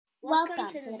Welcome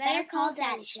to the Better Call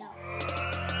Daddy Show.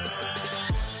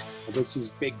 This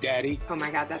is Big Daddy. Oh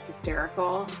my God, that's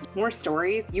hysterical. More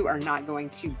stories you are not going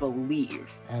to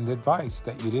believe. And advice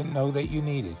that you didn't know that you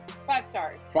needed. 5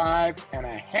 stars.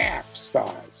 5.5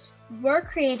 stars. We're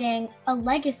creating a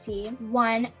legacy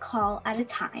one call at a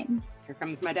time. Here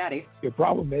comes my daddy. Your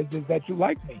problem is that you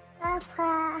like me.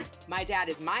 Papa. My dad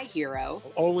is my hero.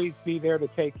 I'll always be there to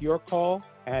take your call,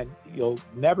 and you'll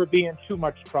never be in too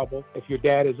much trouble if your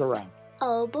dad is around.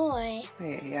 Oh boy.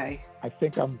 I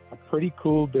think I'm a pretty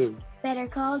cool dude. Better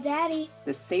Call Daddy.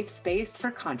 The safe space for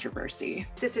controversy.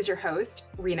 This is your host,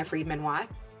 Rena Friedman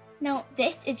Watts. No,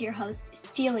 this is your host,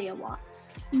 Celia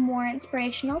Watts. More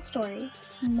inspirational stories,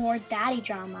 more daddy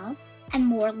drama, and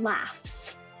more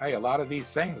laughs. Hey, a lot of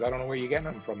these things, I don't know where you're getting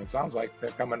them from. It sounds like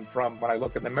they're coming from when I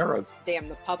look in the mirrors. Damn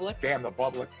the public. Damn the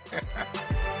public.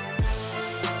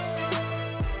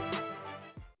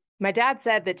 My dad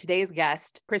said that today's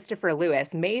guest, Christopher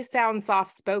Lewis, may sound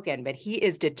soft-spoken, but he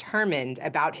is determined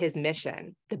about his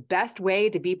mission. The best way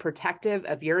to be protective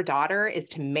of your daughter is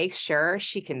to make sure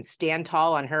she can stand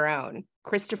tall on her own.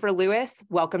 Christopher Lewis,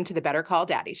 welcome to the Better Call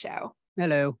Daddy Show.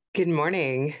 Hello. Good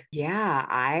morning. Yeah,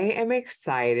 I am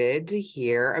excited to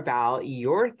hear about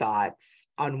your thoughts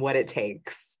on what it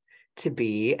takes to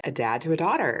be a dad to a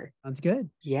daughter. Sounds good.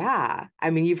 Yeah. I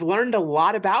mean, you've learned a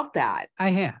lot about that. I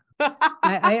have.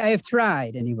 I have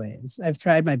tried anyways. I've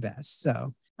tried my best.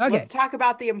 So, okay. Let's talk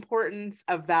about the importance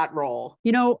of that role.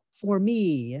 You know, for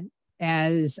me,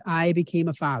 as I became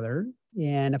a father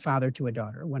and a father to a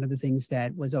daughter, one of the things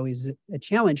that was always a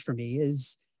challenge for me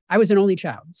is I was an only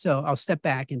child. So I'll step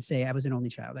back and say I was an only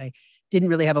child. I didn't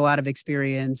really have a lot of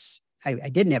experience. I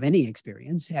didn't have any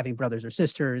experience having brothers or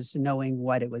sisters, knowing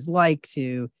what it was like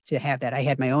to have that. I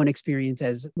had my own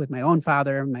experiences with my own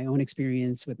father, my own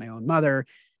experience with my own mother,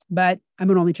 but I'm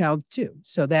an only child too.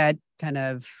 So that kind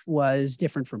of was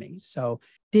different for me. So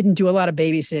didn't do a lot of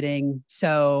babysitting.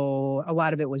 So a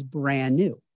lot of it was brand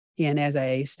new. And as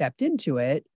I stepped into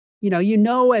it, you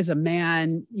know, as a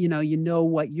man, you know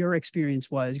what your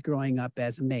experience was growing up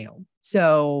as a male.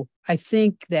 So I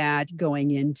think that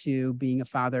going into being a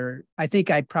father, I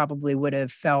think I probably would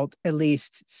have felt at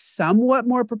least somewhat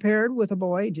more prepared with a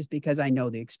boy just because I know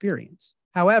the experience.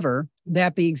 However,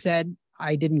 that being said,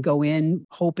 I didn't go in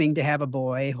hoping to have a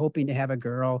boy, hoping to have a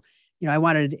girl. I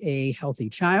wanted a healthy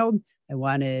child. I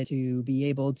wanted to be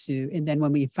able to, and then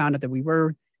when we found out that we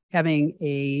were having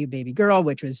a baby girl,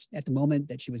 which was at the moment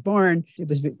that she was born,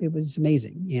 it was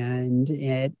amazing. And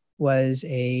it was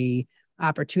a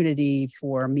opportunity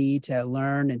for me to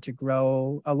learn and to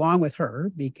grow along with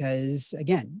her because,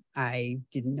 again, I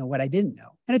didn't know what I didn't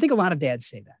know. And I think a lot of dads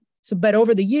say that. So, but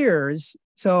over the years,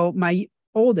 so my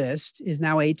oldest is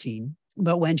now 18,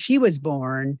 but when she was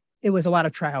born, it was a lot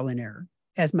of trial and error.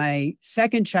 As my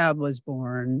second child was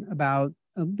born, about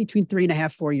between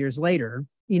 3.5, 4 years later,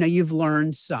 you've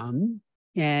learned some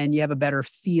and you have a better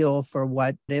feel for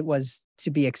what it was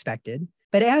to be expected.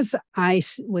 But as I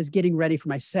was getting ready for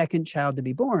my second child to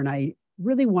be born, I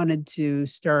really wanted to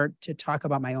start to talk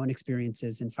about my own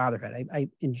experiences in fatherhood. I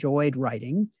enjoyed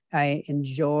writing. I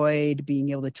enjoyed being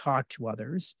able to talk to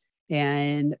others.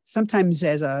 And sometimes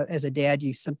as a dad,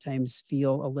 you sometimes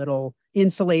feel a little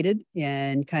insulated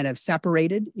and kind of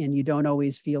separated, and you don't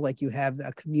always feel like you have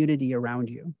a community around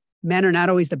you. Men are not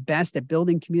always the best at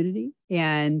building community.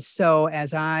 And so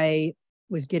as I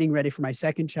was getting ready for my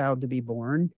second child to be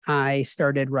born, I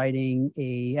started writing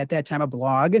at that time, a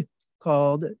blog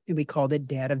we called it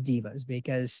Dad of Divas,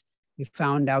 because we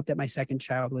found out that my second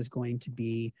child was going to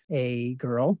be a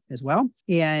girl as well.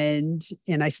 And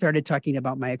I started talking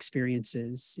about my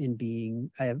experiences in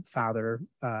being a father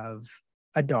of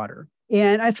a daughter.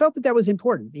 And I felt that was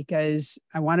important because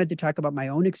I wanted to talk about my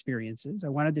own experiences. I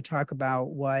wanted to talk about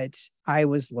what I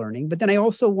was learning, but then I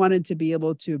also wanted to be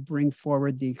able to bring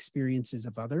forward the experiences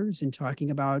of others and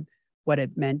talking about what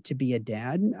it meant to be a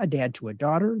dad to a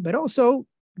daughter, but also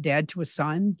dad to a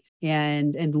son,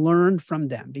 and learn from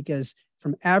them. Because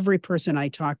from every person I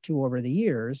talked to over the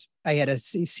years, I had a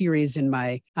series on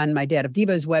my Dad of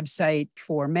Divas website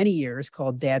for many years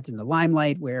called Dads in the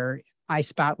Limelight, where I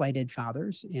spotlighted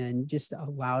fathers and just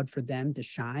allowed for them to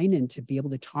shine and to be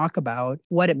able to talk about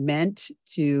what it meant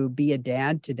to be a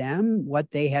dad to them,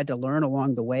 what they had to learn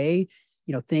along the way,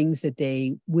 things that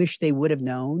they wish they would have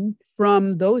known.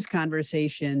 From those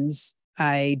conversations,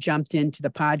 I jumped into the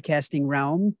podcasting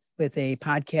realm with a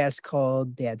podcast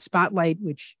called Dad Spotlight,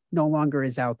 which no longer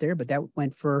is out there, but that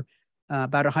went for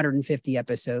about 150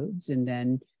 episodes. And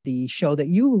then the show that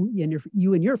you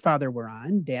and your father were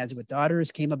on, Dads with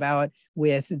Daughters, came about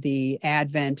with the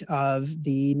advent of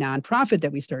the nonprofit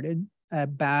that we started,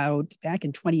 about back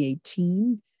in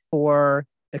 2018 for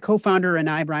the co-founder and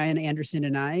I, Brian Anderson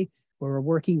and I, were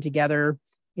working together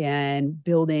and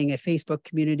building a Facebook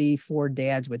community for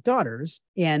dads with daughters.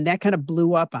 And that kind of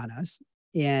blew up on us.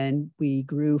 And we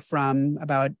grew from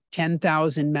about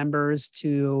 10,000 members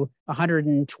to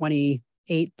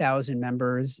 128,000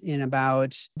 members in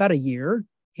about a year.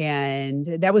 And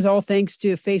that was all thanks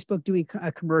to Facebook doing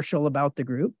a commercial about the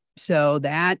group. So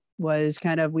that was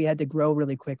we had to grow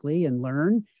really quickly and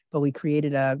learn, but we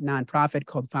created a nonprofit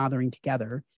called Fathering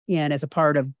Together. And as a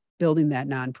part of building that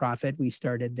nonprofit, we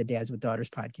started the Dads with Daughters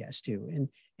podcast too.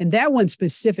 And that one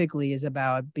specifically is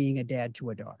about being a dad to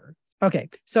a daughter. Okay,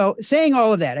 so saying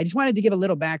all of that, I just wanted to give a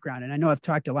little background, and I know I've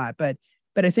talked a lot, but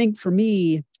I think for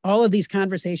me, all of these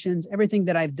conversations, everything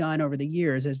that I've done over the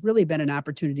years has really been an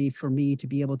opportunity for me to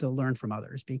be able to learn from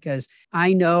others, because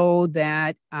I know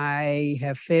that I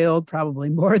have failed probably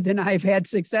more than I've had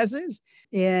successes,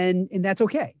 and that's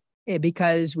okay,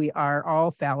 because we are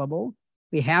all fallible.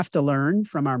 We have to learn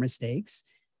from our mistakes,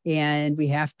 and we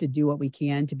have to do what we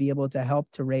can to be able to help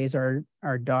to raise our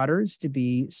daughters to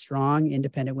be strong,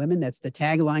 independent women. That's the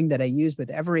tagline that I use with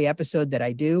every episode that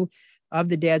I do of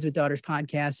the Dads with Daughters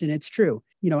podcast. And it's true.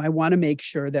 I want to make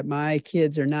sure that my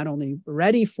kids are not only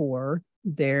ready for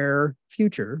their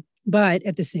future, but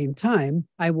at the same time,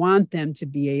 I want them to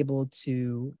be able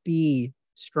to be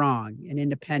strong and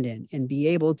independent and be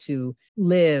able to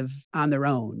live on their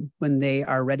own when they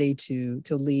are ready to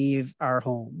leave our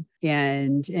home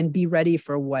and be ready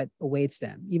for what awaits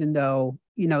them, even though,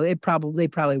 they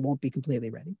probably won't be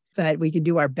completely ready. But we can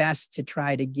do our best to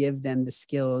try to give them the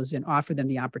skills and offer them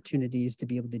the opportunities to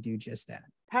be able to do just that.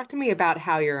 Talk to me about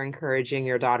how you're encouraging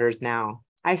your daughters now.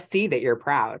 I see that you're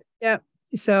proud. Yeah.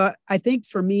 So I think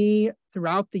for me,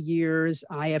 throughout the years,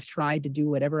 I have tried to do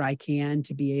whatever I can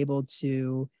to be able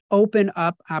to open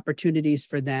up opportunities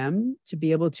for them, to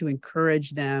be able to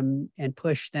encourage them and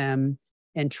push them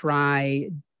and try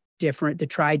different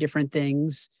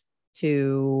things,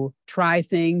 to try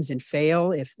things and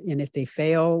fail. If they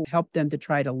fail, help them to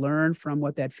try to learn from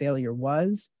what that failure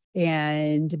was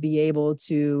and to be able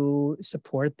to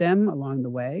support them along the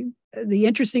way. The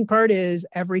interesting part is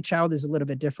every child is a little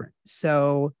bit different.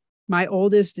 So my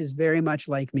oldest is very much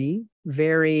like me,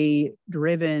 very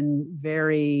driven,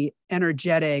 very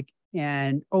energetic,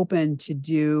 and open to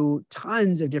do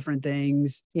tons of different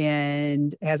things,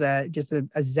 and has just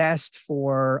a zest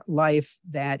for life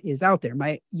that is out there.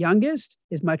 My youngest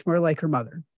is much more like her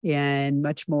mother and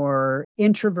much more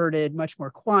introverted, much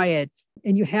more quiet.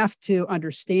 And you have to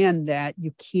understand that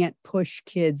you can't push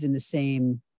kids in the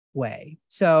same way.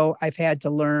 So I've had to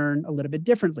learn a little bit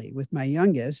differently with my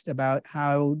youngest about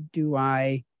how do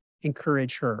I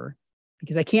encourage her,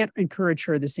 because I can't encourage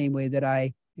her the same way that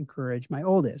I encourage my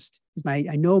oldest. I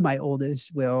know my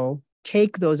oldest will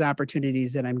take those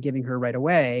opportunities that I'm giving her right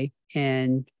away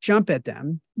and jump at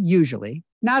them, usually,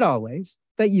 not always,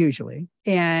 but usually.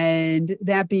 And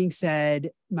that being said,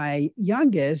 my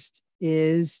youngest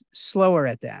is slower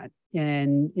at that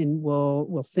and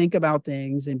will think about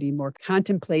things and be more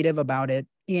contemplative about it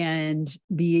and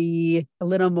be a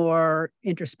little more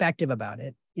introspective about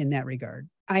it in that regard.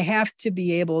 I have to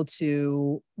be able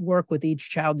to work with each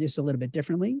child just a little bit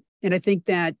differently. And I think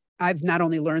that I've not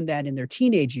only learned that in their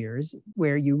teenage years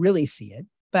where you really see it,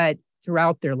 but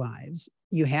throughout their lives.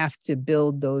 You have to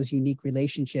build those unique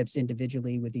relationships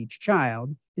individually with each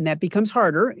child. And that becomes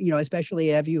harder,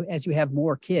 especially as you have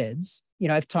more kids.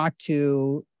 I've talked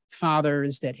to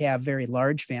fathers that have very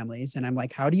large families, and I'm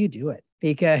like, how do you do it?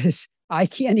 Because I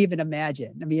can't even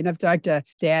imagine. I mean, I've talked to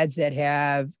dads that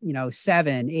have,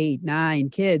 7, 8, 9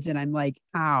 kids, and I'm like,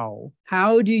 how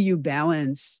do you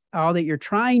balance all that you're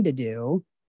trying to do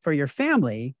for your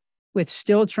family with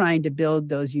still trying to build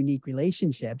those unique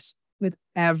relationships with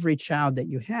every child that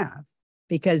you have?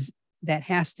 Because that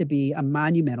has to be a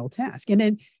monumental task. And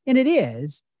it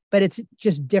is, but it's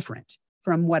just different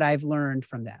from what I've learned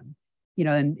from them,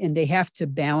 and they have to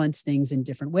balance things in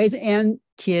different ways. And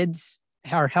kids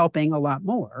are helping a lot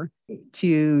more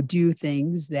to do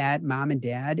things that mom and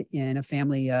dad in a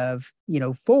family of,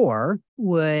 4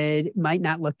 might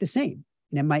not look the same.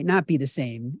 And it might not be the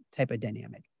same type of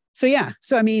dynamic. So, yeah.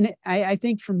 So, I mean, I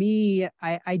think for me,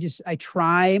 I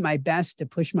try my best to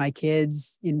push my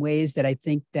kids in ways that I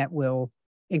think that will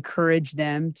encourage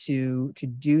them to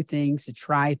do things, to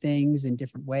try things in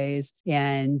different ways,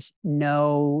 and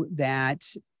know that,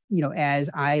 as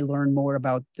I learn more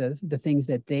about the things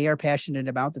that they are passionate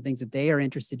about, the things that they are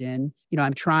interested in,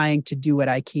 I'm trying to do what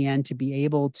I can to be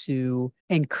able to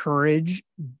encourage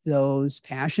those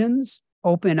passions,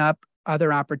 open up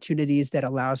other opportunities that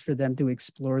allows for them to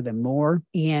explore them more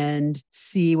and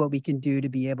see what we can do to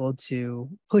be able to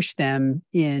push them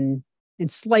in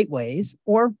slight ways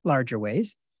or larger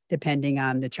ways, depending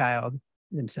on the child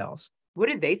themselves. What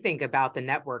did they think about the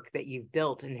network that you've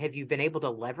built, and have you been able to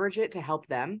leverage it to help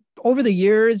them? Over the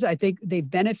years, I think they've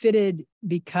benefited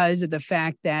because of the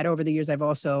fact that over the years, I've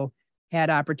also had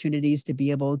opportunities to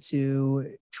be able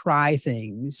to try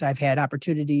things. I've had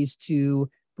opportunities to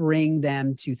bring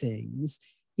them to things,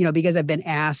 because I've been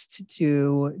asked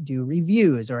to do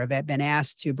reviews or I've been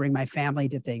asked to bring my family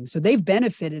to things. So they've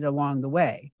benefited along the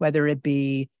way, whether it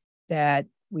be that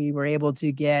we were able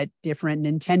to get different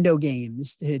Nintendo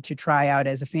games to try out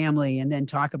as a family and then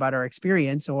talk about our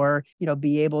experience, or,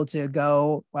 be able to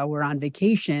go while we're on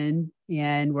vacation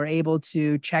and we're able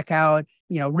to check out,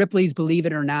 Ripley's Believe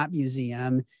It or Not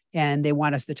Museum, and they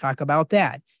want us to talk about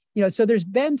that. So there's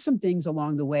been some things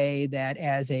along the way that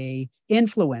as a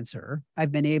influencer,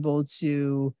 I've been able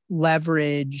to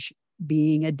leverage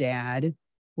being a dad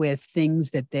with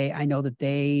things that I know that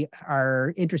they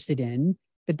are interested in,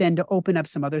 but then to open up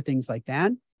some other things like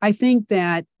that. I think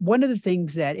that one of the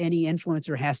things that any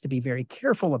influencer has to be very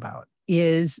careful about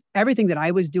is everything that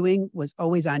I was doing was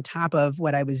always on top of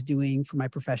what I was doing for my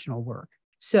professional work.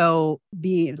 So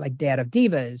being like Dad of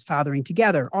Divas, Fathering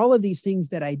Together, all of these things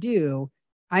that I do,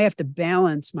 I have to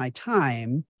balance my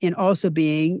time in also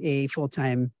being a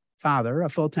full-time father, a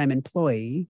full-time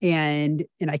employee. And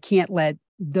I can't let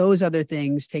those other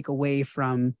things take away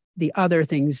from the other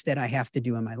things that I have to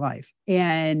do in my life.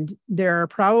 And there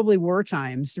probably were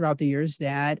times throughout the years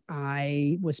that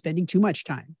I was spending too much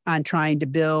time on trying to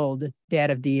build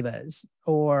Dad of Divas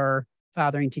or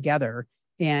Fathering Together.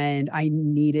 And I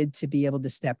needed to be able to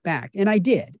step back. And I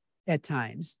did at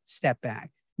times step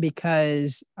back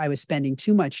because I was spending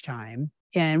too much time.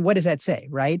 And what does that say,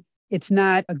 right? It's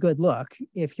not a good look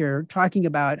if you're talking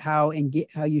about how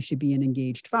you should be an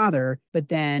engaged father, but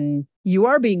then you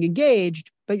are being engaged,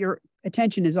 but your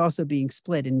attention is also being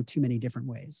split in too many different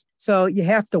ways. So you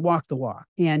have to walk the walk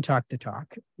and talk the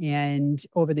talk. And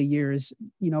over the years,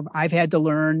 I've had to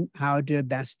learn how to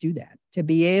best do that, to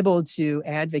be able to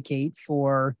advocate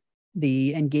for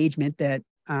the engagement that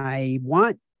I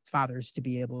want fathers to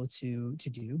be able to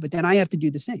do, but then I have to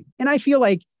do the same. And I feel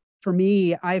like for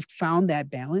me, I've found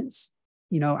that balance.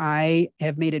 I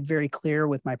have made it very clear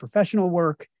with my professional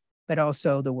work, but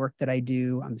also the work that I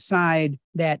do on the side,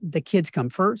 that the kids come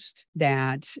first,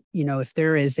 that, if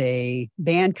there is a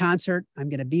band concert, I'm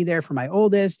going to be there for my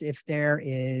oldest. If there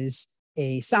is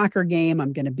a soccer game,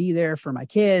 I'm going to be there for my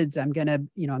kids. I'm going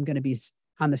to be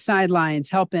on the sidelines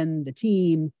helping the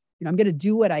team. I'm going to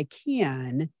do what I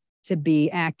can to be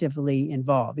actively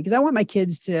involved, because I want my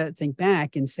kids to think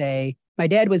back and say, my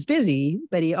dad was busy,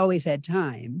 but he always had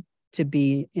time to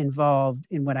be involved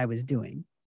in what I was doing.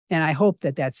 And I hope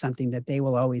that that's something that they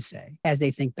will always say as they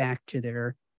think back to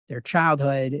their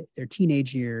childhood, their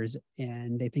teenage years,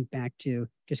 and they think back to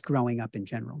just growing up in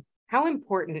general. How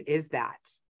important is that?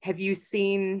 Have you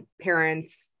seen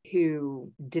parents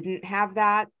who didn't have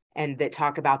that and that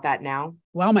talk about that now?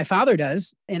 Well, my father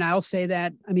does. And I'll say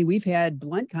that, we've had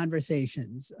blunt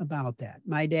conversations about that.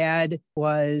 My dad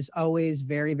was always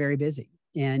very, very busy.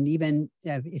 And even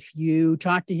if you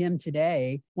talk to him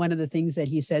today, one of the things that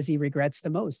he says he regrets the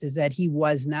most is that he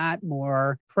was not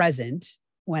more present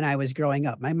when I was growing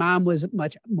up. My mom was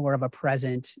much more of a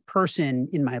present person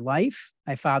in my life.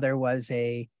 My father was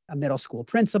a middle school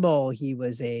principal. He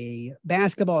was a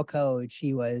basketball coach.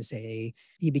 He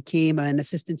became an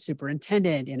assistant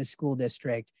superintendent in a school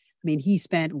district. He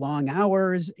spent long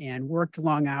hours and worked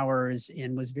long hours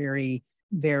and was very,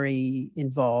 very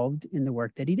involved in the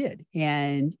work that he did.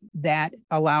 And that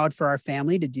allowed for our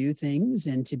family to do things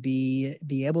and to be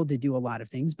able to do a lot of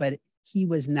things, but he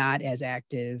was not as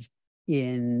active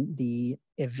in the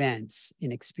events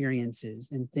and experiences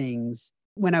and things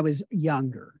when I was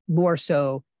younger. More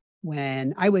so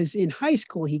when I was in high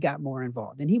school, he got more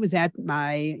involved, and he was at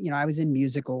I was in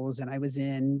musicals and I was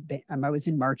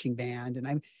in marching band,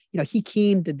 and he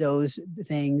came to those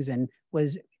things and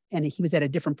he was at a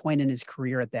different point in his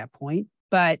career at that point.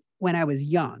 But when I was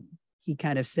young, he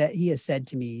has said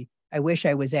to me, I wish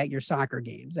I was at your soccer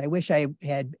games. I wish I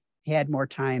had more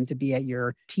time to be at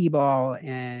your t-ball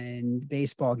and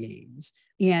baseball games.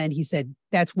 And he said,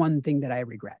 that's one thing that I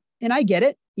regret. And I get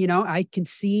it. I can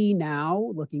see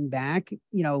now, looking back,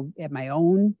 at my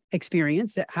own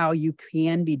experience, that how you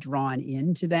can be drawn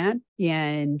into that.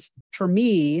 And for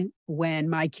me, when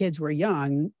my kids were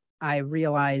young, I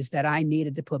realized that I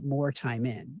needed to put more time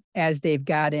in. As they've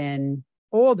gotten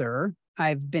older,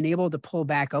 I've been able to pull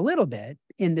back a little bit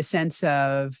in the sense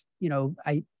of,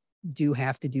 do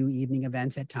have to do evening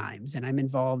events at times, and I'm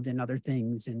involved in other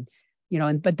things, and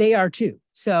but they are too.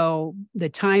 So the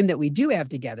time that we do have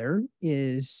together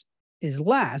is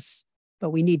less,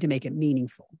 but we need to make it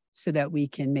meaningful so that we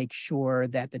can make sure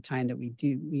that the time that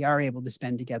we are able to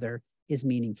spend together is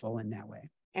meaningful in that way.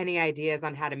 Any ideas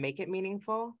on how to make it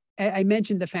meaningful? I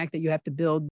mentioned the fact that you have to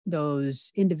build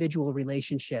those individual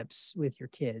relationships with your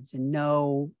kids and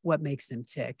know what makes them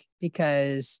tick.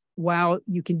 Because while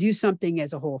you can do something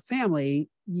as a whole family,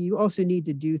 you also need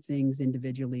to do things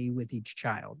individually with each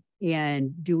child.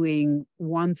 And doing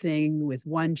one thing with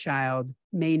one child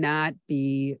may not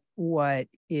be what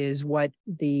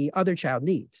the other child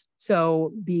needs.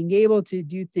 So being able to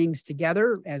do things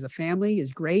together as a family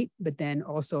is great, but then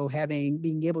also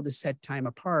being able to set time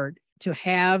apart to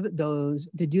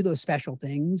do those special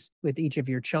things with each of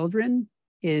your children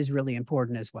is really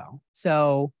important as well.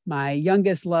 So my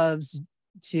youngest loves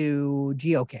to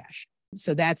geocache.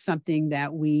 So that's something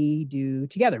that we do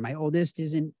together. My oldest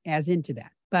isn't as into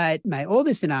that, but my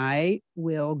oldest and I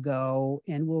will go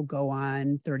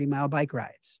on 30-mile bike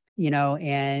rides,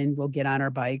 and we'll get on our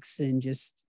bikes and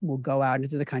we'll go out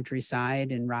into the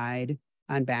countryside and ride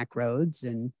on back roads,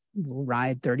 and we'll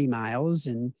ride 30 miles,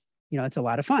 and it's a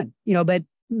lot of fun, but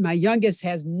my youngest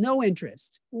has no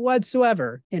interest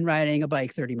whatsoever in riding a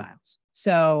bike 30 miles.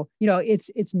 So,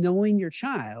 it's knowing your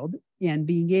child and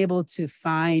being able to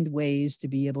find ways to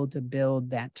be able to build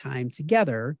that time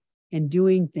together and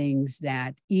doing things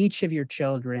that each of your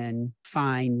children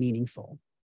find meaningful.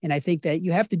 And I think that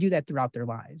you have to do that throughout their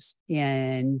lives.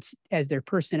 And as their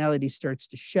personality starts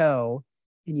to show,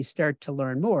 and you start to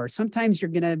learn more, sometimes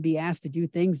you're going to be asked to do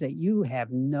things that you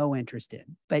have no interest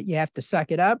in, but you have to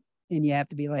suck it up and you have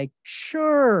to be like,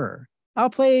 sure, I'll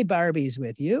play Barbies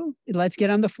with you. Let's get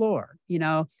on the floor,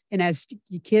 and as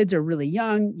your kids are really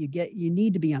young, you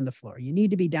need to be on the floor. You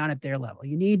need to be down at their level.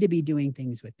 You need to be doing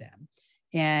things with them.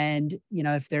 And,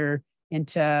 if they're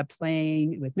into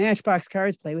playing with Matchbox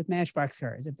cards, play with Matchbox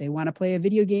cards. If they want to play a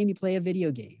video game, you play a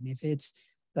video game. If it's,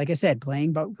 like I said,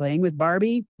 playing with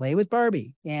Barbie, play with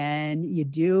Barbie, and you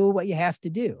do what you have to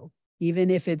do, even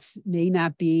if may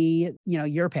not be,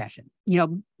 your passion.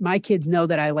 My kids know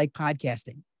that I like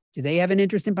podcasting. Do they have an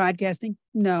interest in podcasting?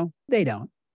 No, they don't.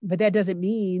 But that doesn't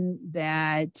mean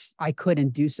that I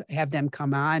couldn't have them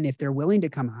come on if they're willing to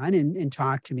come on and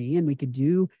talk to me, and we could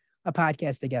do a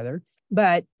podcast together.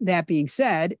 But that being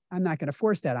said, I'm not going to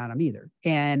force that on them either.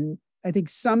 And I think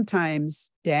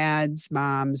sometimes dads,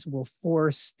 moms will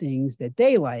force things that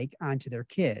they like onto their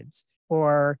kids,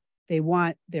 or they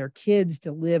want their kids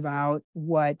to live out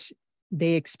what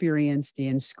they experienced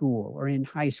in school or in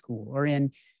high school or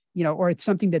or it's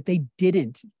something that they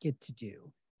didn't get to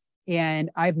do. And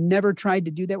I've never tried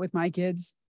to do that with my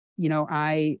kids.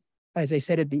 As I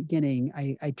said at the beginning,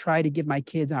 I try to give my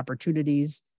kids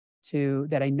opportunities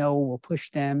that I know will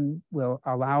push them, will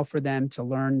allow for them to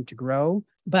learn, to grow.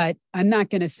 But I'm not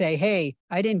going to say, hey,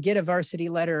 I didn't get a varsity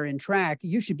letter in track.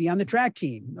 You should be on the track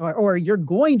team, or you're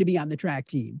going to be on the track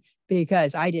team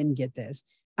because I didn't get this.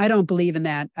 I don't believe in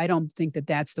that. I don't think that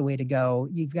that's the way to go.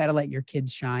 You've got to let your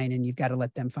kids shine, and you've got to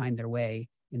let them find their way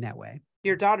in that way.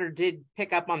 Your daughter did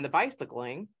pick up on the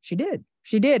bicycling. She did.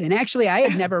 And actually, I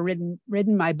had never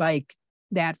ridden my bike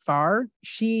that far.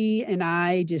 She and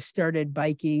I just started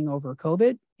biking over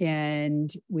COVID, and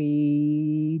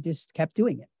we just kept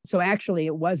doing it. So actually,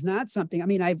 it was not something,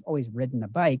 I've always ridden a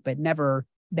bike, but never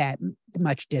that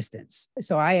much distance.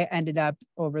 So I ended up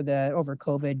over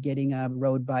COVID getting a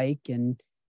road bike and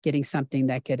getting something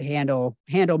that could handle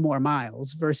more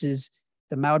miles versus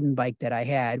the mountain bike that I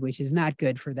had, which is not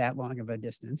good for that long of a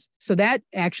distance. So that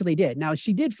actually did. Now,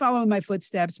 she did follow in my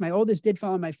footsteps. My oldest did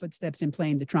follow my footsteps in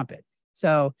playing the trumpet.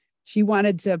 So she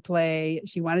wanted to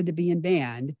be in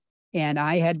band, and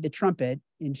I had the trumpet,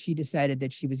 and she decided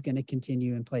that she was going to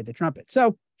continue and play the trumpet.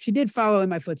 So she did follow in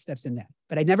my footsteps in that,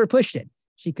 but I never pushed it.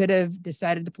 She could have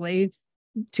decided to play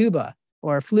tuba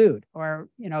or flute or,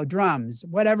 drums,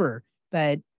 whatever,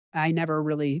 but I never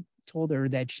really told her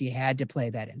that she had to play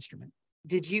that instrument.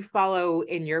 Did you follow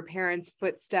in your parents'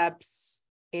 footsteps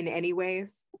in any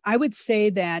ways? I would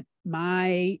say that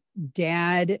my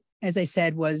dad, as I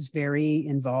said, was very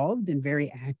involved and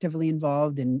very actively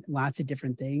involved in lots of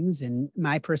different things. And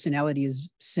my personality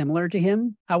is similar to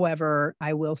him. However,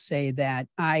 I will say that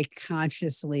I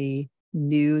consciously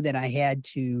knew that I had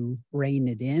to rein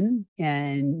it in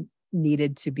and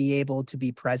needed to be able to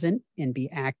be present and be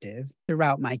active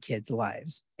throughout my kids'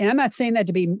 lives. And I'm not saying that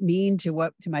to be mean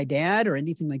to my dad or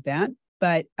anything like that,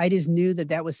 but I just knew that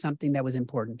that was something that was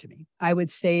important to me. I would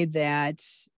say that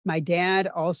my dad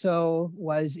also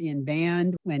was in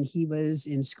band when he was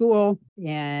in school,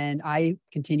 and I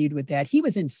continued with that. He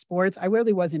was in sports. I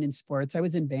really wasn't in sports. I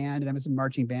was in band, and I was in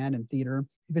marching band and theater.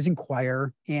 He was in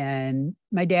choir, and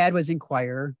my dad was in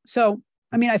choir. So,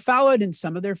 I mean, I followed in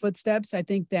some of their footsteps. I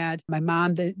think that my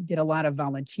mom did a lot of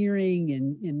volunteering,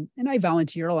 and I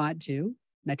volunteer a lot too.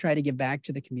 And I try to give back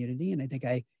to the community. And I think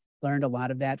I learned a lot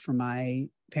of that from my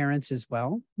parents as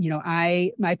well. You know,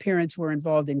 my parents were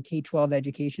involved in K-12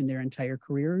 education their entire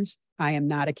careers. I am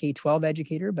not a K-12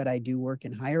 educator, but I do work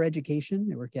in higher education.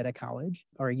 I work at a college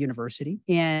or a university.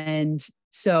 And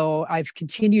so I've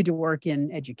continued to work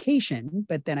in education,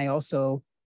 but then I also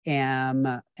am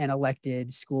an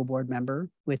elected school board member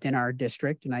within our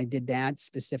district. And I did that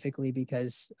specifically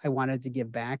because I wanted to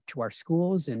give back to our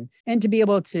schools and to be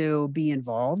able to be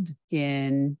involved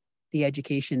in the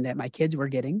education that my kids were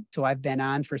getting. So I've been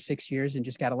on for 6 years and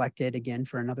just got elected again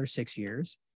for another 6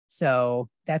 years. So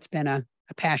that's been a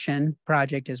passion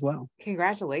project as well.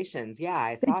 Congratulations. Yeah,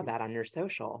 I saw that on your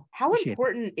social. How Appreciate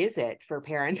important is it for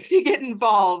parents to get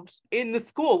involved in the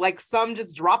school? Like some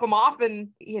just drop them off and,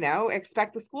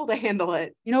 expect the school to handle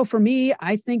it. For me,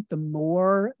 I think the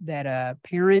more that a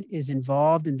parent is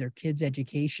involved in their kids'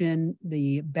 education,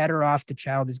 the better off the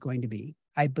child is going to be.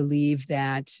 I believe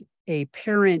that a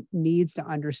parent needs to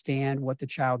understand what the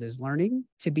child is learning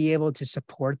to be able to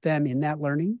support them in that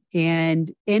learning.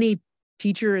 And any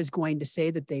teacher is going to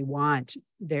say that they want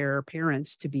their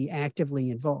parents to be actively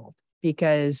involved,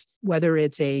 because whether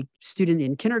it's a student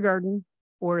in kindergarten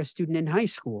or a student in high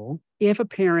school, if a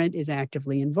parent is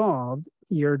actively involved,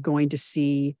 you're going to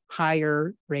see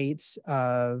higher rates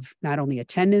of not only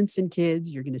attendance in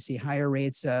kids, you're going to see higher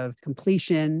rates of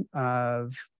completion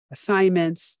of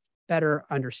assignments, better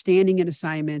understanding in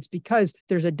assignments, because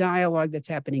there's a dialogue that's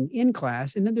happening in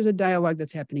class, and then there's a dialogue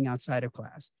that's happening outside of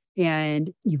class. And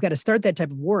you've got to start that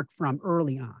type of work from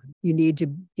early on. You need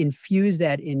to infuse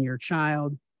that in your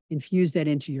child, infuse that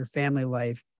into your family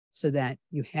life so that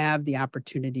you have the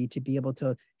opportunity to be able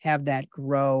to have that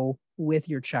grow with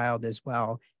your child as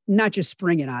well. Not just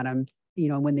spring it on them,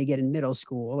 when they get in middle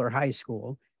school or high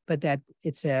school, but that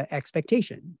it's an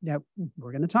expectation that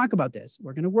we're going to talk about this.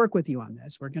 We're going to work with you on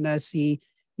this. We're going to see,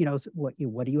 what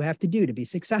do you have to do to be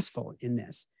successful in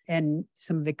this? And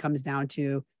some of it comes down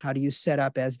to, how do you set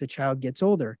up as the child gets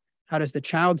older? How does the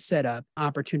child set up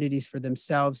opportunities for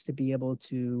themselves to be able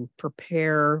to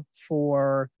prepare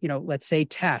for, let's say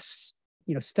tests,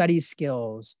 study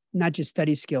skills, not just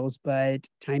study skills, but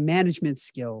time management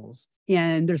skills.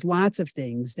 And there's lots of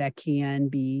things that can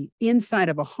be inside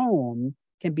of a home,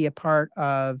 can be a part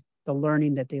of the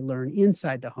learning that they learn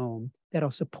inside the home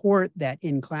that'll support that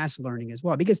in-class learning as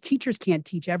well, because teachers can't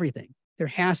teach everything. There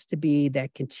has to be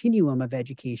that continuum of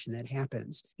education that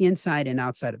happens inside and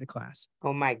outside of the class.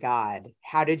 Oh my God.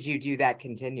 How did you do that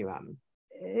continuum?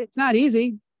 It's not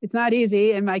easy. It's not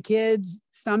easy. And my kids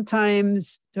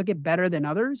sometimes took it better than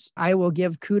others. I will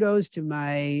give kudos to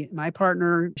my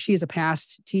partner. She is a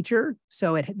past teacher,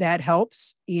 so that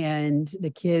helps. And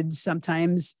the kids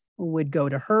sometimes would go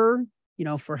to her,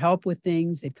 for help with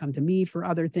things. They'd come to me for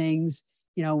other things.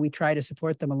 We try to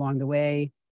support them along the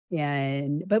way.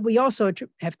 But we also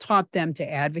have taught them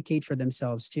to advocate for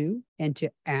themselves too, and to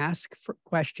ask for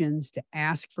questions, to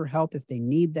ask for help if they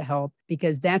need the help,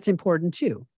 because that's important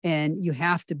too. And you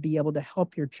have to be able to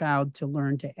help your child to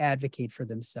learn to advocate for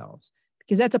themselves,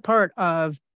 because that's a part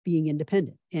of being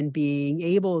independent and being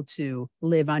able to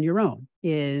live on your own.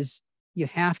 Is you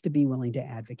have to be willing to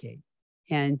advocate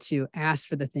and to ask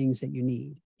for the things that you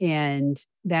need. And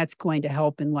that's going to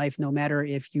help in life, no matter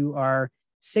if you are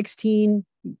 16,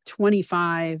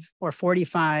 25, or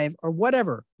 45, or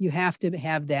whatever. You have to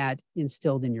have that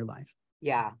instilled in your life.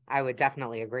 Yeah, I would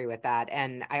definitely agree with that.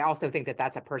 And I also think that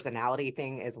that's a personality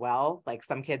thing as well. Like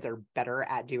some kids are better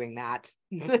at doing that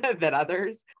than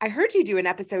others. I heard you do an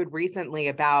episode recently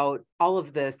about all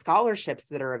of the scholarships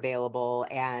that are available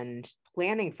and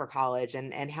planning for college,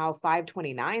 and how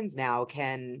 529s now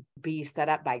can be set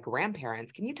up by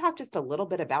grandparents. Can you talk just a little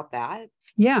bit about that?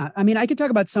 Yeah, I could talk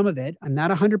about some of it. I'm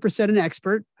not 100% an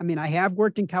expert. I have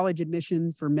worked in college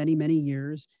admission for many, many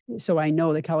years, so I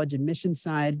know the college admission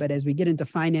side. But as we get into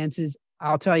finances,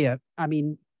 I'll tell you,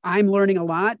 I'm learning a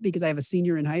lot because I have a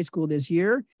senior in high school this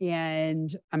year.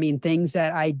 And things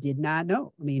that I did not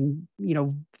know.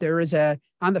 There is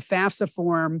on the FAFSA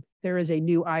form, there is a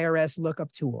new IRS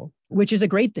lookup tool, which is a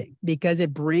great thing because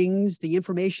it brings the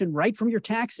information right from your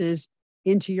taxes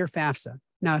into your FAFSA.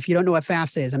 Now, if you don't know what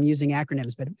FAFSA is, I'm using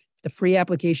acronyms, but the free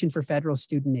application for federal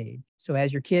student aid. So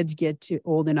as your kids get to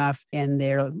old enough and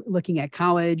they're looking at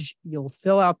college, you'll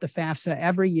fill out the FAFSA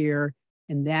every year.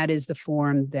 And that is the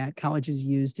form that colleges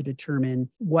use to determine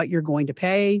what you're going to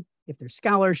pay, if there's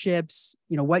scholarships,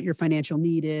 what your financial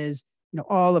need is,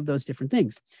 all of those different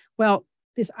things. Well,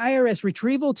 this IRS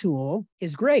retrieval tool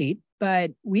is great,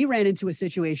 but we ran into a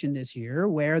situation this year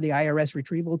where the IRS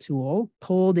retrieval tool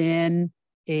pulled in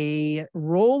a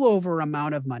rollover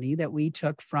amount of money that we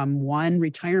took from one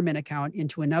retirement account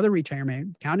into another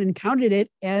retirement account and counted it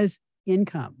as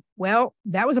income. Well,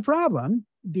 that was a problem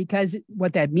because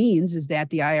what that means is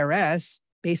that the IRS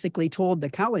basically told the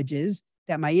colleges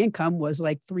that my income was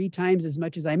like 3 times as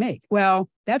much as I make. Well,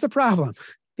 that's a problem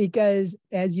because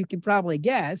as you can probably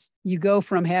guess, you go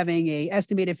from having an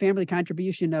estimated family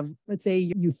contribution of, let's say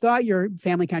you thought your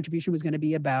family contribution was going to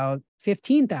be about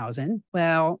 $15,000.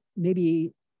 Well,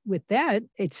 maybe with that,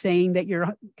 it's saying that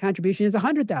your contribution is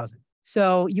 $100,000.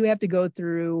 So you have to go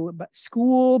through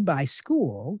school by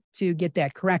school to get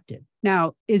that corrected.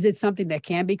 Now, is it something that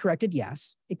can be corrected?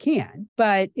 Yes, it can,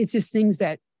 but it's just things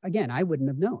that, again, I wouldn't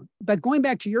have known. But going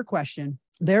back to your question,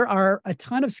 there are a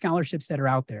ton of scholarships that are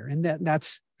out there. And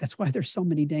that's why there's so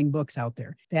many dang books out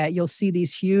there that you'll see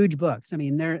these huge books. I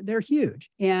mean, they're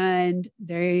huge and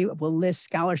they will list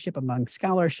scholarship among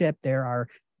scholarship. There are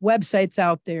websites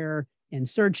out there and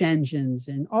search engines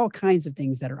and all kinds of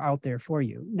things that are out there for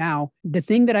you. Now, the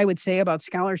thing that I would say about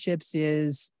scholarships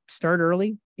is start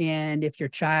early. And if your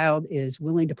child is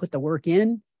willing to put the work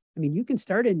in, I mean, you can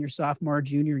start in your sophomore,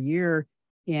 junior year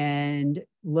and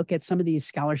look at some of these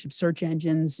scholarship search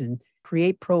engines and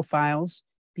create profiles.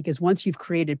 Because once you've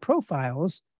created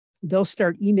profiles, they'll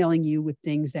start emailing you with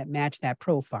things that match that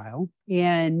profile.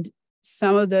 And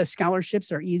some of the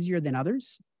scholarships are easier than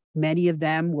others. Many of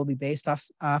them will be based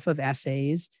off of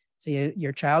essays. So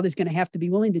your child is going to have to be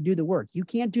willing to do the work. You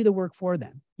can't do the work for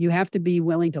them. You have to be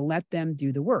willing to let them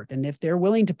do the work. And if they're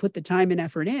willing to put the time and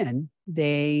effort in,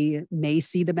 they may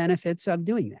see the benefits of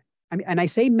doing that. I mean, and I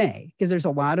say may, because there's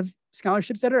a lot of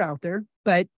scholarships that are out there,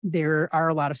 but there are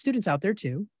a lot of students out there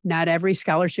too. Not every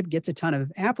scholarship gets a ton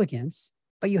of applicants,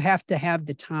 but you have to have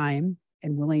the time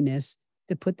and willingness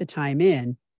to put the time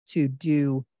in to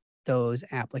do those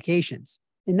applications.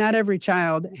 And not every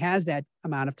child has that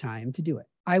amount of time to do it.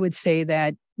 I would say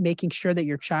that making sure that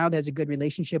your child has a good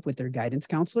relationship with their guidance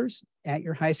counselors at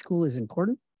your high school is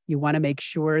important. You want to make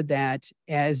sure that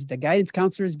as the guidance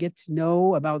counselors get to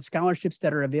know about scholarships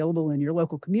that are available in your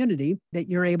local community, that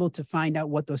you're able to find out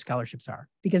what those scholarships are.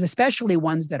 Because especially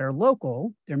ones that are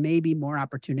local, there may be more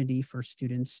opportunity for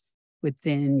students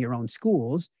within your own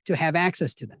schools to have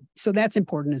access to them. So that's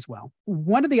important as well.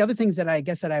 One of the other things that I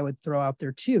guess that I would throw out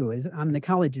there too is on the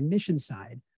college admission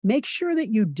side, make sure that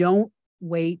you don't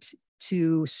wait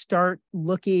to start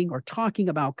looking or talking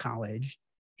about college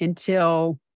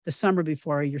until the summer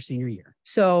before your senior year.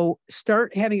 So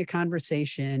start having a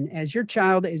conversation as your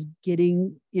child is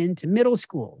getting into middle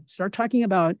school. Start talking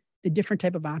about the different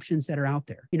type of options that are out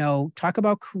there. Talk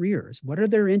about careers. What are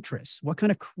their interests? What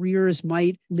kind of careers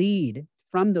might lead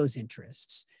from those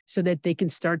interests so that they can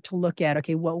start to look at,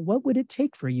 okay, well, what would it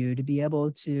take for you to be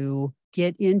able to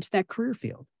get into that career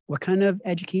field? What kind of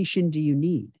education do you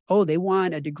need? Oh, they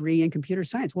want a degree in computer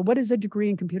science. Well, what is a degree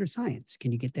in computer science?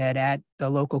 Can you get that at the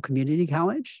local community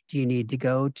college? Do you need to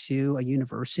go to a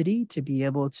university to be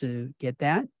able to get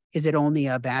that? Is it only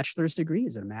a bachelor's degree?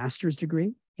 Is it a master's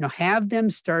degree? Have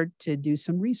them start to do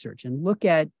some research and look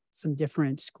at some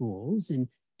different schools and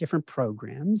different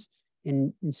programs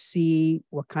and see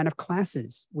what kind of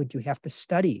classes would you have to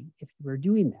study if you were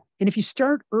doing that. And if you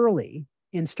start early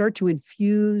and start to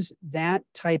infuse that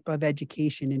type of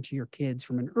education into your kids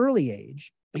from an early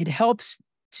age, it helps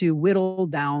to whittle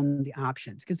down the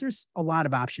options because there's a lot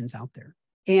of options out there.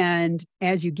 And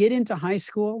as you get into high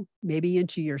school, maybe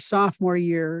into your sophomore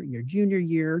year, your junior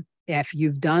year, if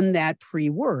you've done that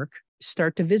pre-work,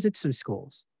 start to visit some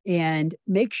schools and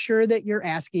make sure that you're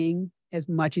asking as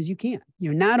much as you can.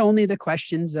 Not only the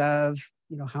questions of,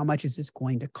 how much is this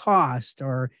going to cost,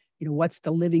 or, what's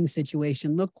the living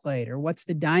situation look like, or what's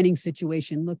the dining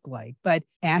situation look like, but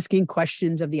asking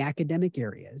questions of the academic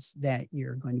areas that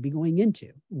you're going to be going into.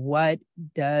 What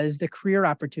does the career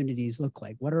opportunities look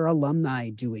like? What are alumni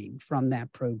doing from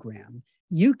that program?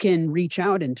 You can reach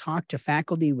out and talk to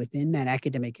faculty within that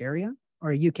academic area,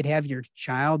 or you could have your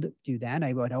child do that.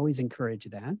 I would always encourage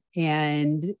that.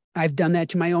 And I've done that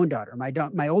to my own daughter.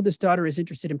 My oldest daughter is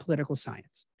interested in political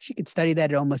science. She could study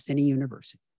that at almost any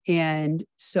university. And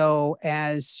so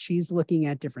as she's looking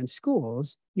at different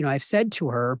schools, I've said to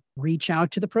her, reach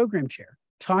out to the program chair,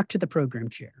 talk to the program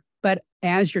chair. But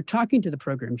as you're talking to the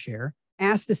program chair,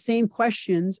 ask the same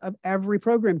questions of every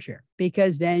program chair,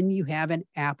 because then you have an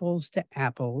apples to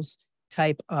apples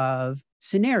type of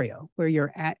scenario where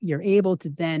you're able to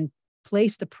then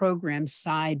place the programs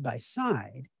side by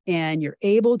side, and you're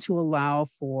able to allow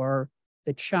for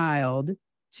the child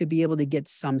to be able to get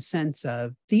some sense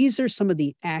of, these are some of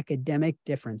the academic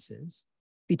differences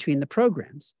between the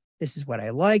programs. This is what I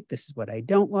like. This is what I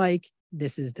don't like.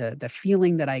 This is the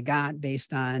feeling that I got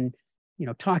based on,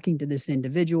 talking to this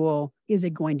individual. Is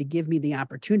it going to give me the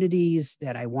opportunities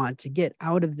that I want to get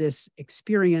out of this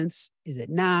experience? Is it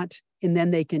not? And then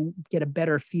they can get a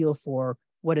better feel for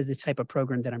what is the type of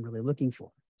program that I'm really looking for.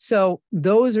 So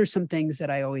those are some things that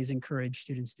I always encourage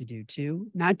students to do too,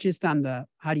 not just on the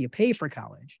how do you pay for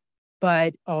college,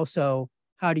 but also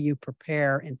how do you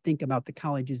prepare and think about the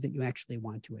colleges that you actually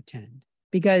want to attend.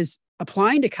 Because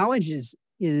applying to colleges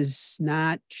is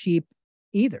not cheap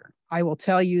either. I will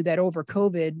tell you that over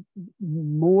COVID,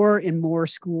 more and more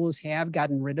schools have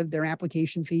gotten rid of their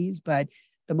application fees, but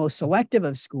the most selective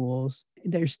of schools,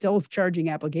 they're still charging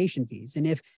application fees. And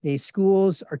if the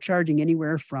schools are charging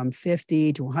anywhere from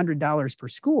 $50 to $100 per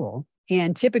school,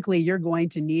 and typically you're going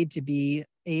to need to be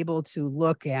able to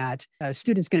look at, a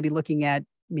student's going to be looking at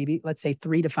maybe, let's say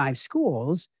 3 to 5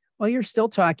 schools, well, you're still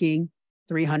talking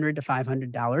 $300 to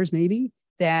 $500 maybe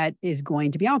that is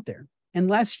going to be out there,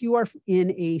 unless you are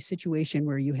in a situation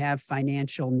where you have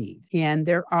financial need. And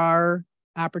there are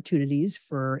opportunities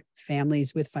for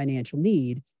families with financial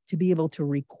need to be able to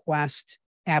request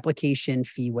application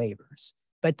fee waivers.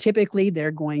 But typically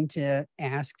they're going to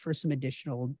ask for some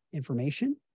additional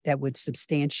information that would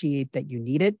substantiate that you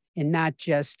need it, and not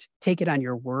just take it on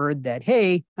your word that,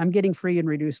 hey, I'm getting free and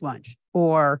reduced lunch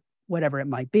or whatever it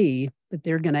might be, but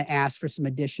they're going to ask for some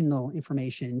additional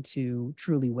information to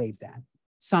truly waive that.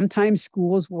 Sometimes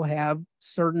schools will have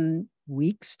certain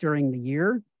weeks during the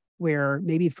year where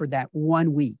maybe for that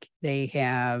 1 week, they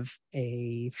have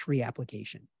a free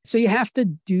application. So you have to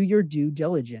do your due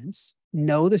diligence,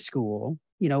 know the school,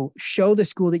 show the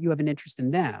school that you have an interest in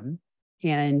them,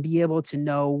 and be able to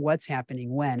know what's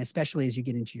happening when, especially as you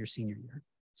get into your senior year,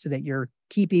 so that you're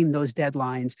keeping those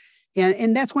deadlines.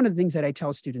 And that's one of the things that I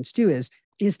tell students too,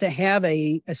 is to have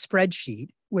a spreadsheet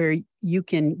where you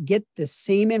can get the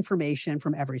same information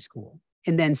from every school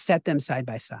and then set them side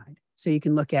by side. So you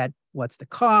can look at what's the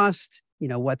cost,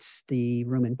 what's the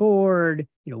room and board,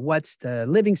 what's the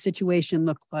living situation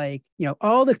look like,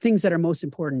 all the things that are most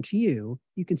important to you,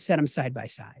 you can set them side by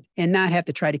side and not have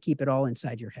to try to keep it all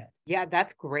inside your head. Yeah,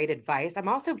 that's great advice. I'm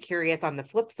also curious on the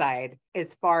flip side,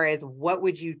 as far as what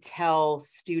would you tell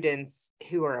students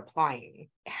who are applying?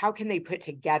 How can they put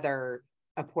together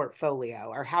a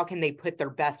portfolio, or how can they put their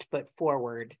best foot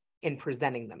forward in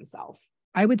presenting themselves?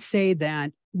 I would say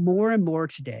that more and more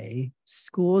today,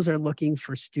 schools are looking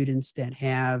for students that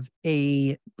have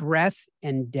a breadth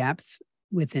and depth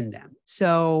within them.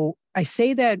 So I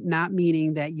say that not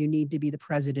meaning that you need to be the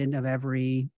president of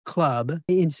every club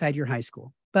inside your high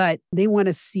school, but they want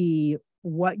to see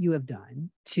what you have done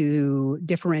to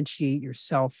differentiate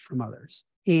yourself from others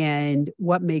and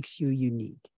what makes you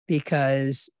unique.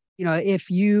 Because if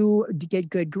you get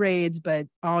good grades, but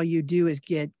all you do is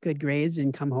get good grades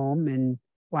and come home and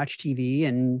watch TV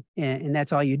and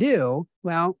that's all you do,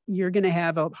 well, you're going to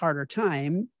have a harder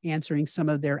time answering some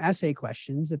of their essay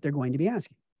questions that they're going to be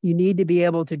asking. You need to be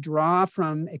able to draw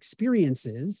from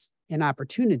experiences and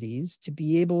opportunities to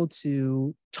be able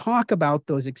to talk about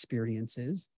those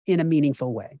experiences in a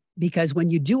meaningful way. Because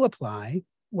when you do apply,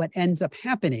 what ends up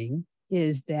happening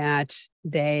is that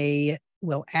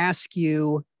they'll ask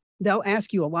you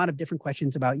a lot of different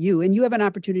questions about you, and you have an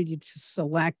opportunity to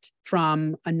select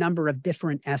from a number of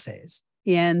different essays.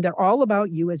 And they're all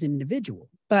about you as an individual.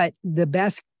 But the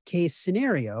best case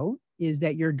scenario is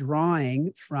that you're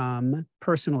drawing from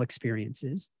personal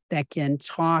experiences that can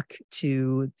talk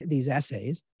to these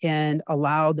essays and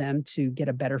allow them to get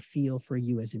a better feel for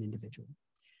you as an individual.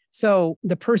 So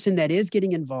the person that is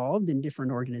getting involved in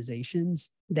different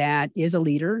organizations, that is a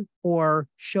leader or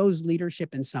shows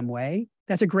leadership in some way,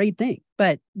 that's a great thing.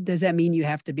 But does that mean you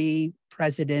have to be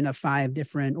president of 5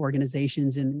 different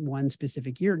organizations in one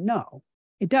specific year? No,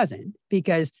 it doesn't.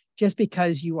 Because just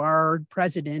because you are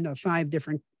president of 5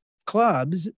 different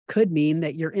clubs could mean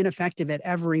that you're ineffective at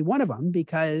every one of them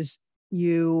because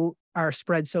you are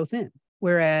spread so thin.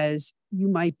 Whereas you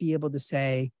might be able to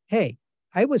say, hey,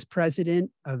 I was president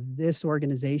of this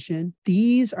organization.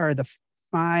 These are the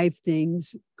 5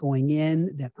 things going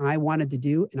in that I wanted to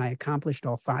do, and I accomplished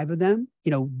all 5 of them.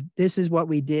 This is what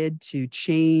we did to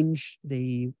change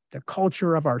the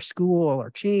culture of our school or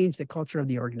change the culture of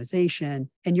the organization.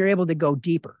 And you're able to go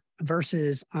deeper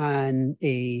versus on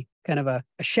a kind of a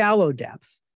shallow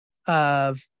depth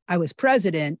of I was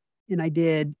president and I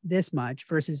did this much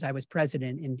versus I was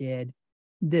president and did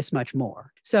this much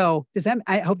more. So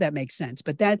I hope that makes sense.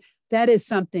 But that is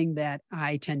something that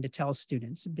I tend to tell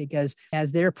students, because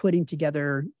as they're putting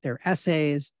together their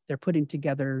essays, they're putting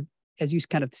together, as you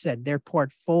kind of said, their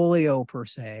portfolio per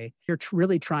se, you're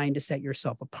really trying to set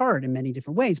yourself apart in many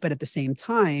different ways. But at the same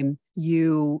time,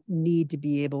 you need to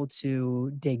be able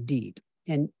to dig deep,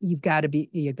 and you've got to be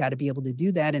able to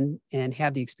do that and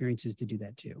have the experiences to do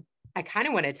that too. I kind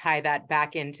of want to tie that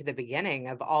back into the beginning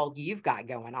of all you've got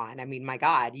going on. I mean, my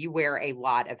God, you wear a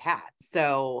lot of hats.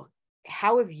 So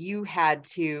how have you had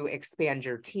to expand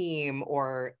your team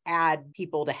or add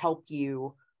people to help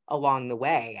you along the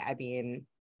way? I mean,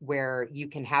 where you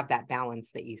can have that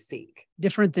balance that you seek.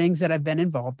 Different things that I've been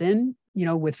involved in,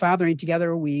 with Fathering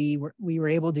Together, we were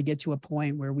able to get to a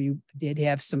point where we did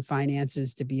have some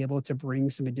finances to be able to bring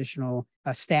some additional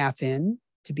staff in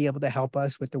to be able to help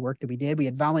us with the work that we did. We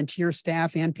had volunteer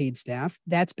staff and paid staff.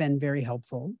 That's been very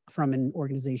helpful from an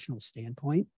organizational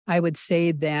standpoint. I would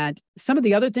say that some of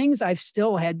the other things I've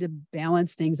still had to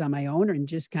balance things on my own and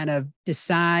just kind of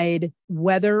decide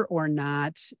whether or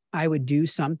not I would do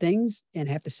some things and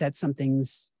have to set some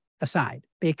things aside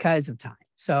because of time.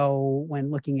 So when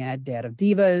looking at Dad of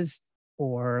Divas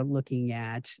or looking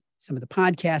at some of the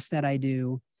podcasts that I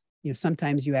do,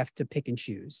 sometimes you have to pick and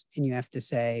choose, and you have to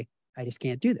say, I just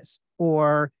can't do this.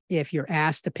 Or if you're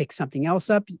asked to pick something else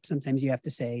up, sometimes you have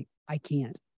to say, I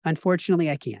can't.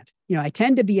 Unfortunately, I can't. I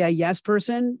tend to be a yes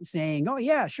person saying, oh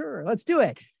yeah, sure, let's do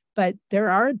it. But there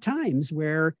are times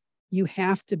where you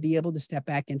have to be able to step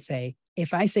back and say,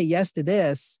 if I say yes to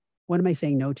this, what am I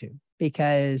saying no to?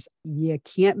 Because you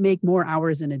can't make more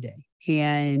hours in a day.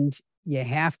 And you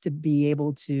have to be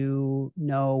able to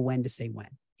know when to say when.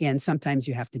 And sometimes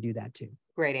you have to do that too.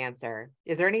 Great answer.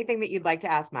 Is there anything that you'd like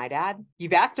to ask my dad?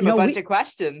 You've asked him a bunch of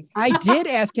questions. I did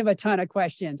ask him a ton of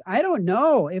questions. I don't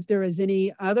know if there is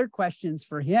any other questions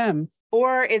for him.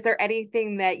 Or is there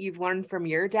anything that you've learned from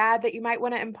your dad that you might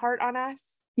want to impart on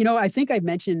us? I think I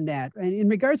mentioned that. And in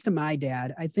regards to my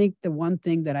dad, I think the one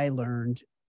thing that I learned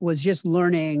was just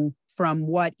learning from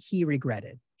what he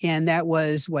regretted. And that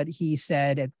was what he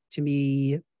said to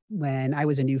me when I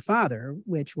was a new father,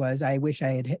 which was, I wish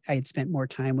I had spent more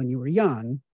time when you were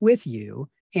young with you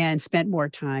and spent more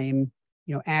time,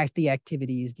 at the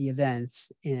activities, the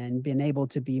events, and been able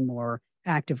to be more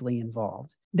actively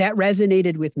involved. That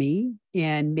resonated with me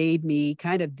and made me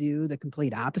kind of do the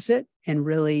complete opposite and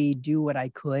really do what I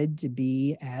could to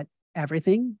be at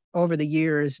everything. Over the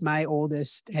years, my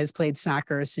oldest has played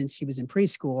soccer since she was in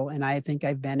preschool, and I think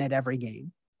I've been at every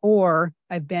game, or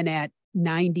I've been at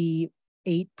 98%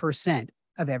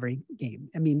 of every game.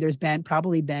 I mean, there's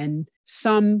probably been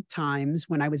some times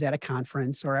when I was at a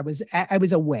conference or I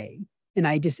was away and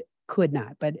I just could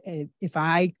not. But if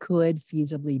I could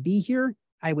feasibly be here,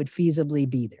 I would feasibly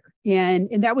be there.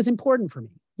 And that was important for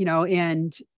me,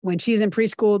 and when she's in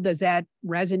preschool, does that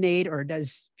resonate or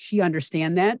does she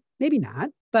understand that? Maybe not.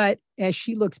 But as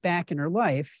she looks back in her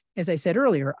life, as I said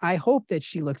earlier, I hope that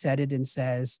she looks at it and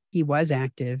says, he was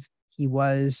active, he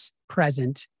was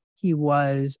present, he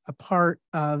was a part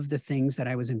of the things that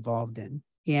I was involved in.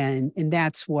 And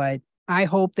that's what I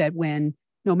hope, that when,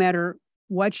 no matter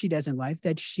what she does in life,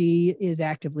 that she is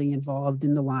actively involved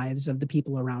in the lives of the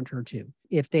people around her too.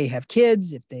 If they have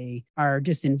kids, if they are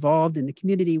just involved in the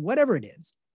community, whatever it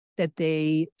is, that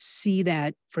they see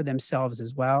that for themselves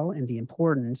as well, and the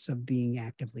importance of being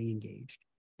actively engaged.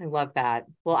 I love that.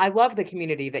 Well, I love the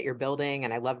community that you're building,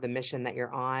 and I love the mission that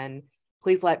you're on.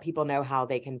 Please let people know how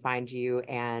they can find you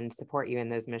and support you in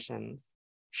those missions.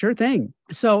 Sure thing.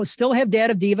 So still have Dad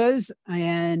of Divas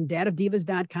and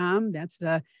dadofdivas.com. That's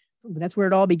where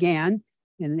it all began.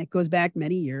 And it goes back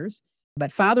many years.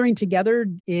 But Fathering Together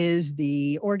is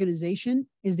the organization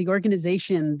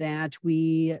that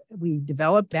we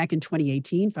developed back in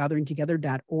 2018,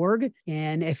 fatheringtogether.org.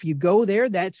 And if you go there,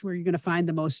 that's where you're going to find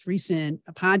the most recent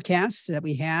podcasts that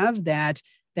we have that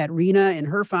Rena and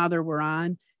her father were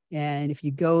on. And if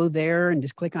you go there and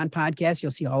just click on podcasts,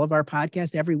 you'll see all of our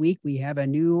podcasts. Every week we have a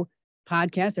new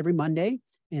podcast every Monday,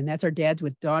 and that's our Dads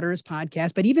with Daughters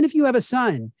podcast. But even if you have a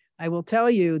son, I will tell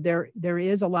you, there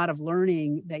is a lot of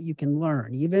learning that you can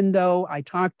learn. Even though I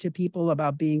talk to people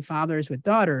about being fathers with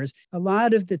daughters, a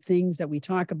lot of the things that we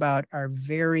talk about are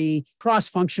very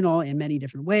cross-functional in many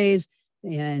different ways.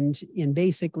 And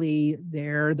basically,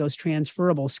 they're those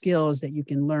transferable skills that you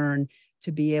can learn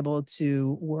to be able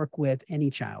to work with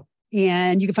any child.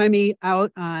 And you can find me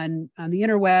out on the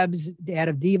interwebs, Dad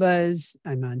of Divas.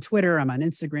 I'm on Twitter, I'm on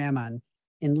Instagram, on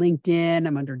in LinkedIn.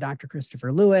 I'm under Dr.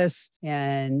 Christopher Lewis.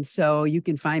 And so you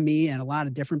can find me in a lot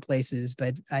of different places,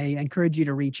 but I encourage you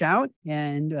to reach out,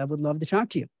 and I would love to talk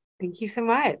to you. Thank you so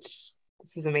much.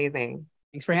 This is amazing.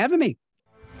 Thanks for having me.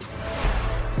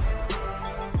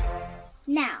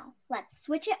 Now, let's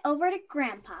switch it over to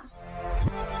Grandpa.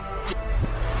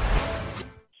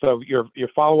 So your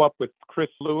follow-up with Chris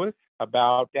Lewis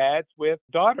about dads with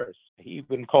daughters. He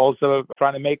even calls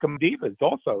trying to make them divas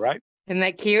also, right? Isn't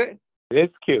that cute? It is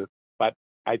cute. But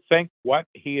I think what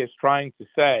he is trying to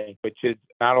say, which is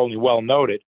not only well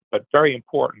noted, but very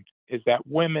important, is that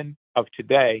women of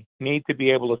today need to be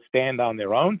able to stand on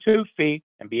their own 2 feet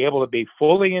and be able to be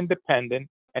fully independent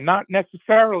and not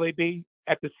necessarily be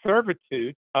at the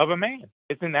servitude of a man.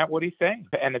 Isn't that what he's saying?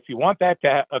 And if you want that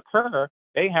to occur,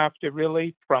 they have to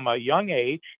really, from a young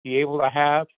age, be able to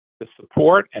have the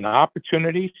support and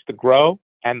opportunities to grow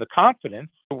and the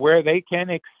confidence to where they can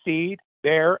exceed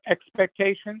their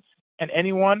expectations. And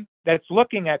anyone that's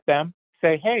looking at them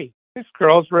say, hey, this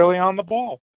girl's really on the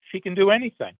ball. She can do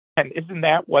anything. And isn't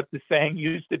that what the saying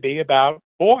used to be about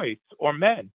boys or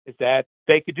men, is that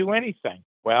they could do anything?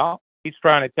 Well, he's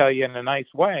trying to tell you in a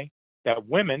nice way that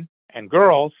women and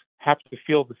girls have to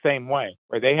feel the same way,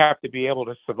 where they have to be able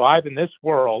to survive in this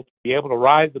world, be able to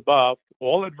rise above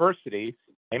all adversities.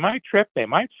 They might trip, they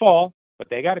might fall, but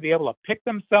they got to be able to pick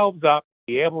themselves up,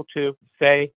 be able to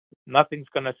say, nothing's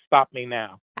going to stop me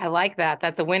now. I like that.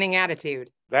 That's a winning attitude.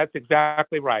 That's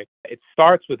exactly right. It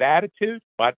starts with attitude,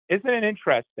 but isn't it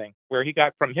interesting where he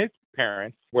got from his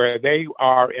parents, where they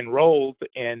are enrolled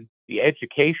in the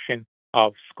education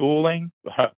of schooling,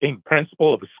 being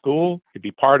principal of a school, to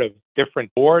be part of different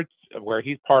boards, where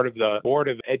he's part of the board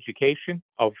of education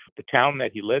of the town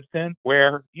that he lives in,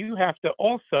 where you have to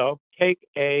also take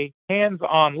a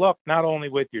hands-on look, not only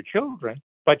with your children,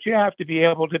 but you have to be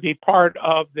able to be part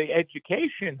of the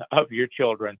education of your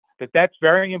children. That's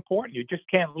very important. You just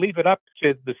can't leave it up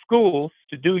to the schools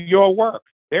to do your work.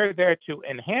 They're there to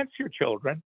enhance your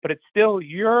children, but it's still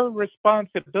your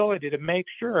responsibility to make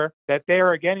sure that they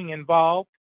are getting involved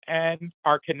and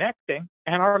are connecting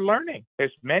and are learning.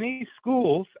 There's many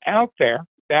schools out there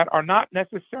that are not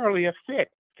necessarily a fit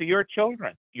to your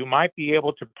children. You might be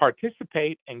able to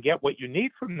participate and get what you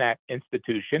need from that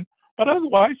institution, but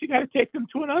otherwise you got to take them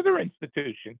to another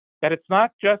institution. That it's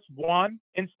not just one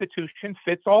institution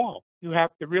fits all. You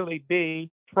have to really be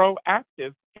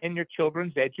proactive in your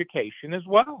children's education as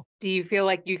well. Do you feel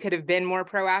like you could have been more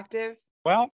proactive?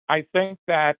 Well, I think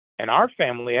that in our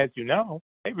family, as you know,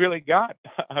 they really got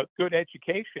a good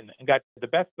education and got the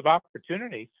best of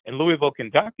opportunities. In Louisville,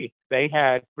 Kentucky, they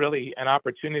had really an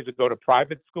opportunity to go to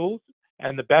private schools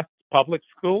and the best public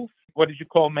schools. What did you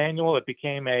call, Manuel? It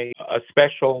became a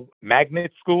special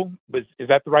magnet school. Is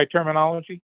that the right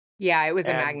terminology? Yeah, it was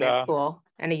a magnet school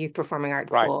and a youth performing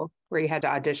arts school where you had to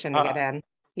audition to get in.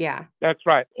 Yeah. That's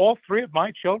right. All 3 of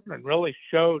my children really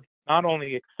showed not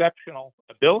only exceptional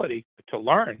ability to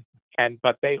learn,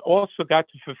 but they also got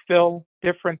to fulfill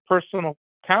different personal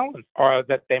talents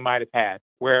that they might have had,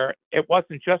 where it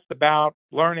wasn't just about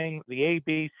learning the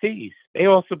ABCs. They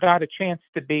also got a chance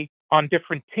to be on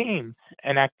different teams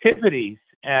and activities,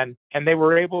 and they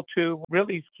were able to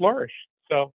really flourish.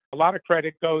 So a lot of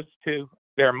credit goes to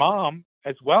their mom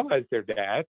as well as their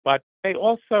dad, but they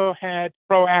also had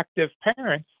proactive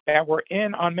parents that were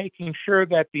in on making sure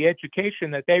that the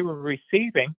education that they were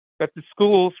receiving, that the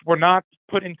schools were not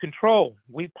put in control.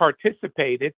 We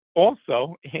participated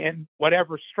also in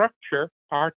whatever structure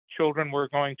our children were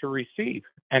going to receive.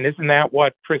 And isn't that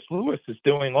what Chris Lewis is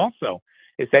doing also,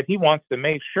 is that he wants to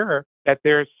make sure that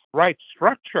there's right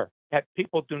structure, that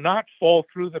people do not fall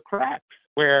through the cracks,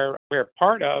 where we're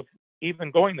part of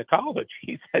even going to college.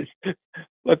 He says,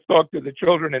 let's talk to the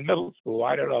children in middle school.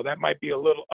 I don't know, that might be a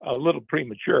little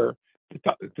premature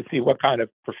to see what kind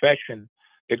of profession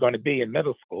they're going to be in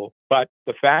middle school. But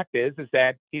the fact is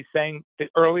that he's saying the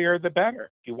earlier the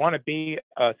better. If you want to be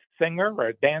a singer or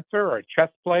a dancer or a chess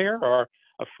player or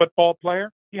a football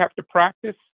player, you have to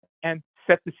practice and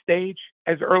set the stage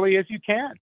as early as you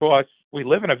can. Because we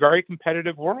live in a very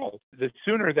competitive world. The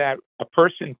sooner that a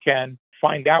person can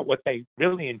find out what they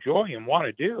really enjoy and want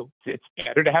to do, it's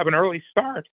better to have an early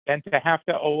start than to have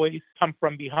to always come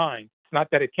from behind. It's not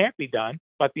that it can't be done,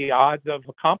 but the odds of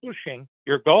accomplishing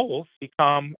your goals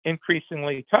become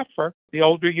increasingly tougher the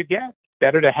older you get.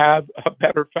 Better to have a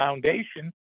better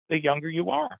foundation the younger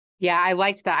you are. Yeah, I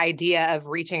liked the idea of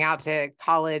reaching out to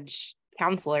college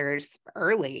counselors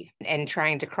early and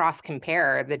trying to cross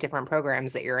compare the different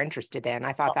programs that you're interested in.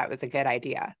 I thought that was a good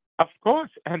idea. Of course.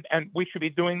 And we should be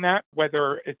doing that,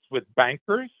 whether it's with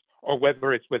bankers or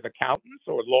whether it's with accountants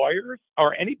or lawyers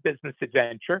or any business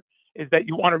adventure. is that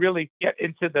you want to really get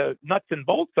into the nuts and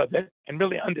bolts of it and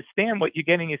really understand what you're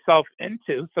getting yourself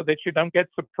into so that you don't get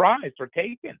surprised or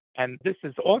taken. And this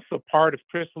is also part of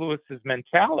Chris Lewis's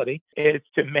mentality, is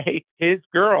to make his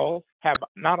girls have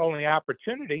not only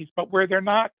opportunities, but where they're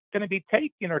not going to be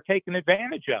taken or taken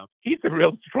advantage of. He's a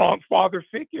real strong father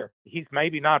figure. He's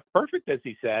maybe not perfect, as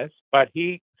he says, but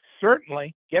he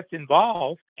certainly gets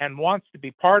involved and wants to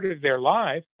be part of their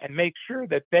lives and make sure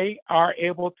that they are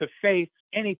able to face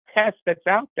any test that's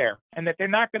out there and that they're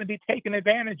not going to be taken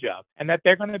advantage of and that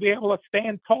they're going to be able to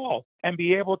stand tall and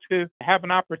be able to have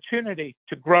an opportunity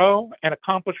to grow and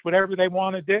accomplish whatever they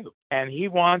want to do. And he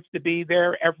wants to be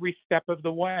there every step of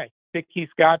the way. I think he's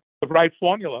got the right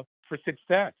formula for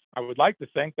success. I would like to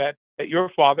think that your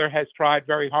father has tried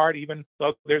very hard, even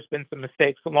though there's been some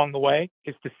mistakes along the way,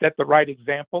 is to set the right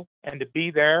example and to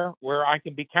be there where I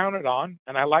can be counted on.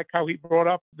 And I like how he brought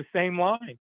up the same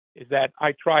line, is that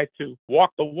I try to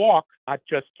walk the walk, not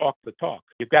just talk the talk.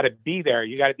 You've got to be there.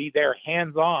 You got to be there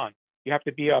hands-on. You have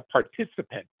to be a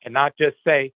participant and not just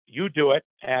say, you do it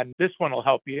and this one will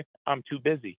help you. I'm too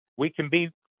busy. We can be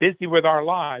busy with our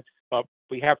lives, but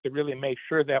we have to really make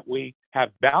sure that we have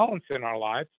balance in our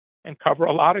lives and cover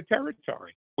a lot of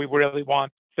territory. We really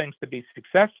want things to be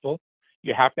successful.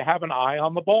 You have to have an eye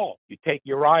on the ball. You take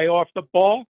your eye off the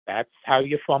ball, that's how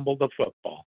you fumble the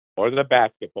football or the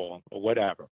basketball or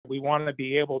whatever. We want to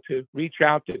be able to reach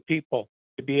out to people,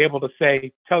 to be able to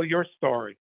say, tell your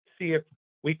story, see if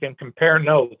we can compare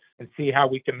notes and see how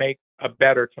we can make a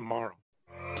better tomorrow.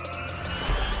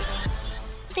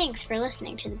 Thanks for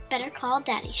listening to the Better Call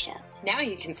Daddy Show. Now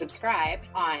you can subscribe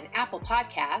on Apple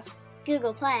Podcasts,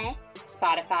 Google Play,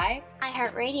 Spotify,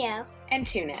 iHeartRadio, and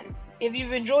TuneIn. If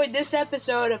you've enjoyed this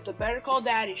episode of the Better Call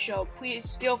Daddy Show,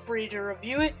 please feel free to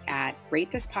review it at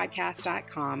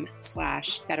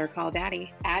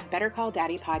ratethispodcast.com/BetterCallDaddy. Add Better Call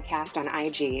Daddy Podcast on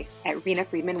IG at Rena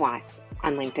Friedman Watts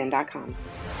on LinkedIn.com.